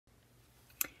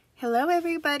Hello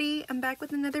everybody, I'm back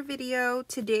with another video.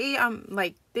 Today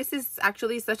this is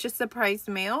actually such a surprise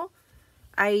mail.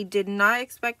 I did not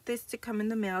expect this to come in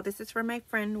the mail. This is for my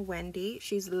friend Wendy.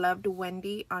 She's loved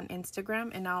Wendy on Instagram,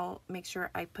 and I'll make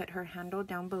sure I put her handle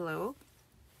down below.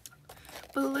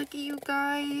 But look at you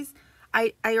guys.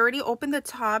 I already opened the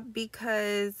top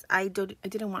because I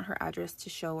didn't want her address to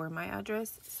show, or my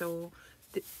address. So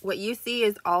what you see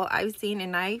is all I've seen,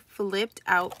 and I flipped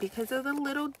out because of the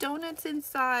little donuts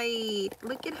inside.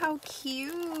 Look at how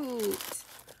cute.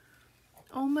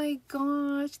 Oh my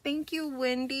gosh, thank you,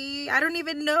 Wendy. I don't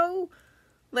even know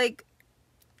like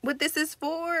what this is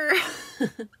for.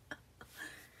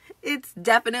 It's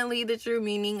definitely the true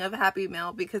meaning of Happy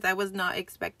Mail, because I was not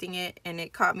expecting it, and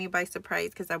it caught me by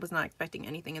surprise because I was not expecting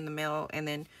anything in the mail. And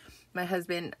then my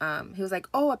husband, he was like,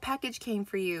 oh, a package came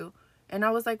for you. And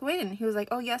I was like, when? He was like,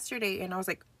 oh, yesterday. And I was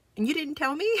like, and you didn't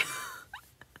tell me?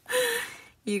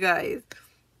 You guys,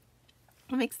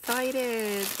 I'm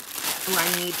excited. Oh,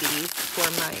 I need these for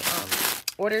my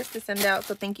orders to send out.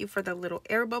 So thank you for the little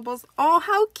air bubbles. Oh,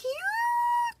 how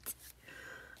cute.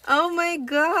 Oh my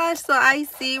gosh. So I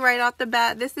see right off the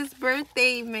bat, this is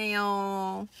birthday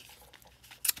mail.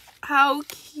 How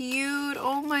cute.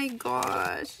 Oh my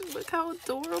gosh, look how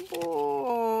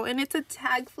adorable. And it's a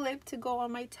tag flip to go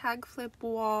on my tag flip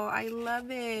wall. I love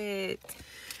it.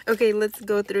 Okay, let's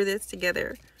go through this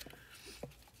together.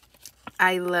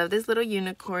 I love this little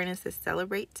unicorn. It says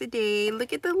celebrate today.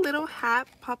 Look at the little hat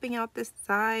popping out the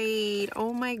side.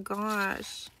 Oh my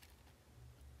gosh,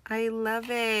 I love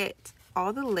it.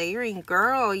 All the layering,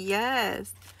 girl.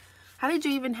 Yes. How did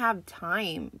you even have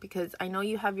time? Because I know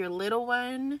you have your little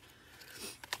one.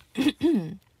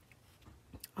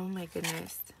 Oh my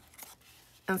goodness.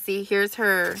 And see, here's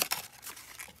her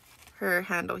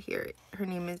handle here. Her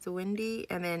name is Wendy,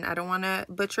 and then I don't want to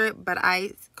butcher it, but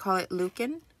I call it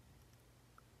Lucan.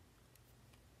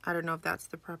 I don't know if that's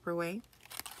the proper way,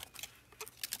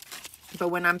 but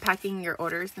when I'm packing your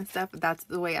orders and stuff, that's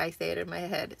the way I say it in my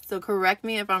head. So correct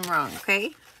me if I'm wrong,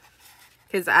 okay?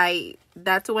 Because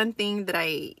that's one thing that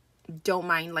I don't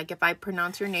mind. Like, if I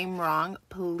pronounce your name wrong,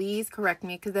 please correct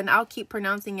me, because then I'll keep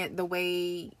pronouncing it the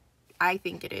way I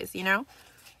think it is, you know?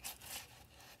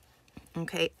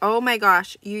 Okay. Oh my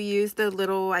gosh, you used the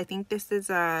little, I think this is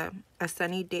a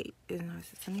sunny day. Is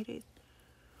it sunny days?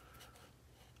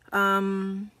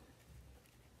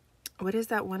 What is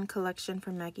that one collection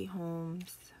from Maggie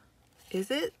Holmes? Is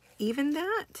it even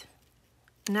that?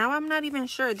 Now I'm not even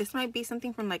sure. This might be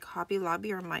something from like Hobby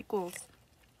Lobby or Michael's.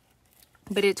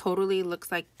 But it totally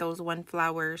looks like those one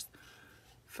flowers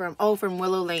from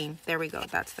Willow Lane. There we go.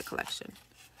 That's the collection.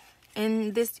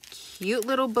 And this cute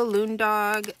little balloon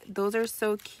dog. Those are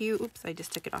so cute. Oops, I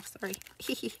just took it off. Sorry.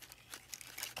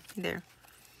 There.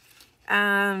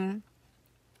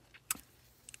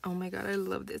 Oh my god, I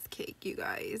love this cake, you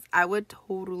guys. I would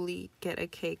totally get a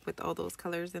cake with all those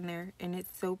colors in there, and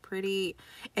it's so pretty.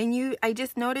 And I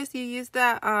just noticed you used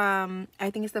that I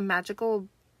think it's the Magical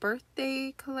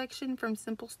Birthday collection from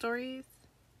Simple Stories.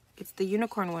 It's the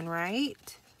unicorn one,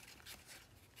 right?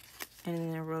 And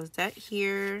then a rosette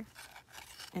here,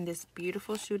 and this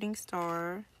beautiful shooting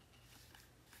star.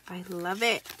 I love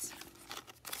it.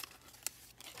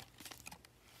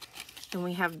 And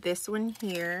we have this one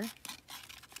here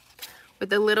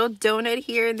with a little donut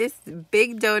here, this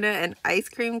big donut, an ice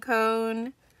cream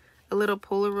cone, a little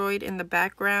Polaroid in the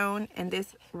background, and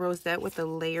this rosette with a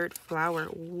layered flower.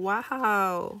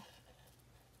 Wow.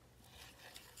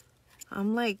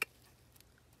 I'm like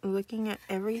looking at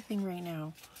everything right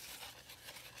now.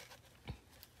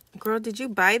 Girl, did you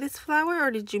buy this flower, or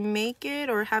did you make it,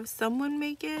 or have someone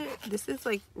make it? This is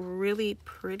like really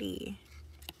pretty.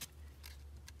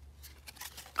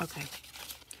 Okay.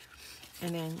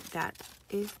 And then that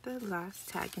is the last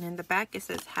tag. And in the back it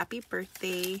says happy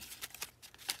birthday.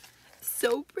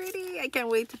 So pretty. I can't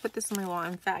wait to put this on my wall.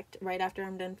 In fact, right after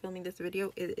I'm done filming this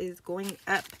video, it is going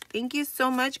up. Thank you so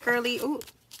much, girly. Ooh,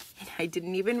 and I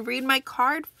didn't even read my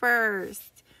card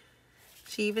first.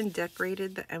 She even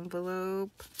decorated the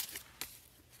envelope.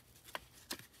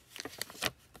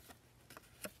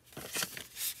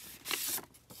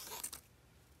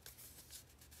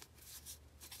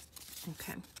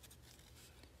 Okay.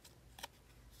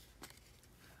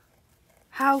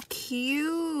 How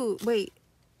cute. Wait.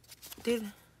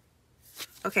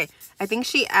 Okay, I think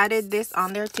she added this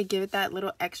on there to give it that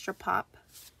little extra pop.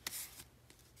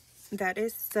 That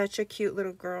is such a cute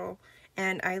little girl,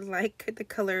 and I like the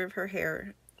color of her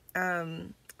hair.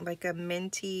 Like a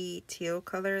minty teal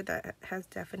color. That has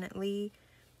definitely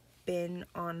been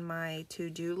on my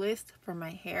to-do list for my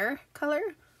hair color,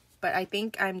 but I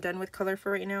think I'm done with color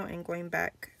for right now and going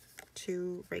back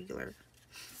to regular.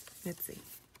 Let's see.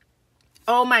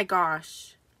 Oh my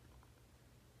gosh.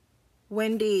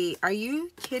 Wendy, are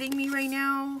you kidding me right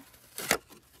now?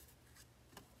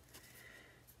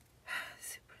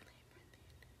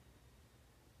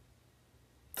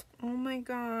 Oh my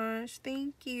gosh,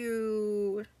 thank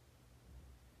you.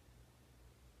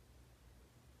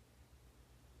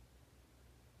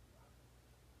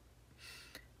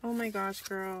 Oh my gosh,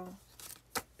 girl.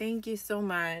 Thank you so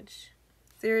much.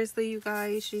 Seriously, you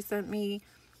guys, she sent me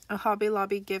a Hobby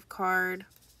Lobby gift card.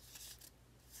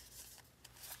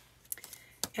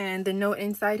 And the note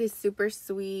inside is super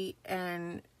sweet,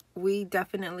 and we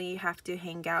definitely have to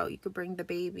hang out. You could bring the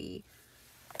baby.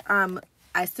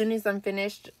 As soon as I'm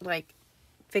finished, like,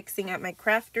 fixing up my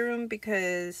craft room,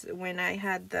 because when I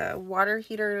had the water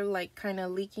heater, like, kind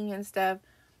of leaking and stuff,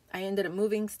 I ended up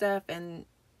moving stuff,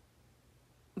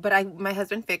 but my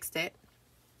husband fixed it.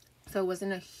 So it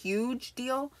wasn't a huge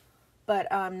deal,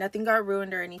 but nothing got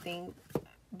ruined or anything.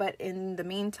 But in the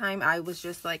meantime, I was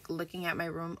just like looking at my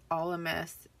room all a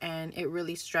mess, and it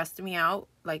really stressed me out,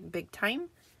 like big time.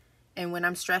 And when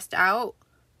I'm stressed out,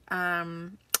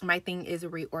 my thing is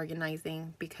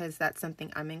reorganizing, because that's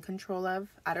something I'm in control of.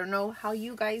 I don't know how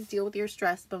you guys deal with your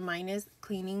stress, but mine is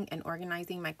cleaning and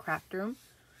organizing my craft room.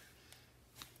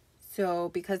 So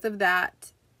because of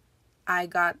that, I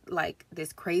got like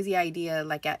this crazy idea,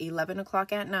 like at 11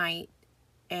 o'clock at night,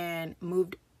 and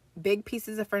moved big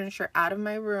pieces of furniture out of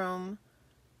my room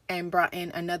and brought in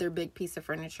another big piece of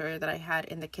furniture that I had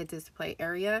in the kids' display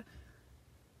area.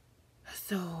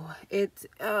 So it's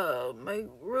my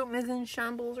room is in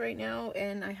shambles right now,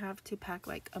 and I have to pack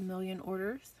like a million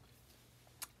orders.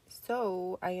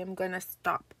 So I am gonna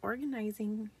stop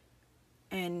organizing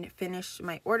and finish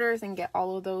my orders and get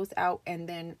all of those out, and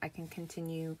then I can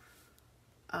continue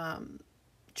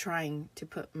trying to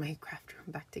put my craft room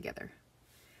back together.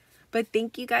 But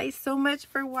thank you guys so much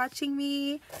for watching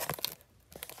me.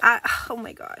 Oh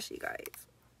my gosh, you guys,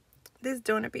 this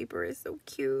donut paper is so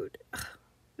cute.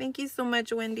 Thank you so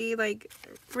much, Wendy. Like,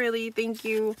 really, thank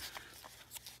you.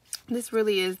 This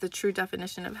really is the true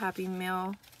definition of Happy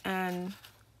Meal, and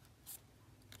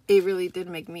it really did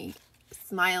make me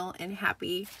smile and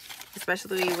happy,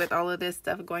 especially with all of this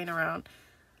stuff going around,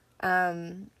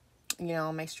 you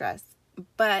know, my stress.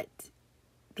 But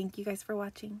thank you guys for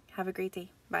watching. Have a great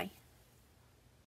day. Bye.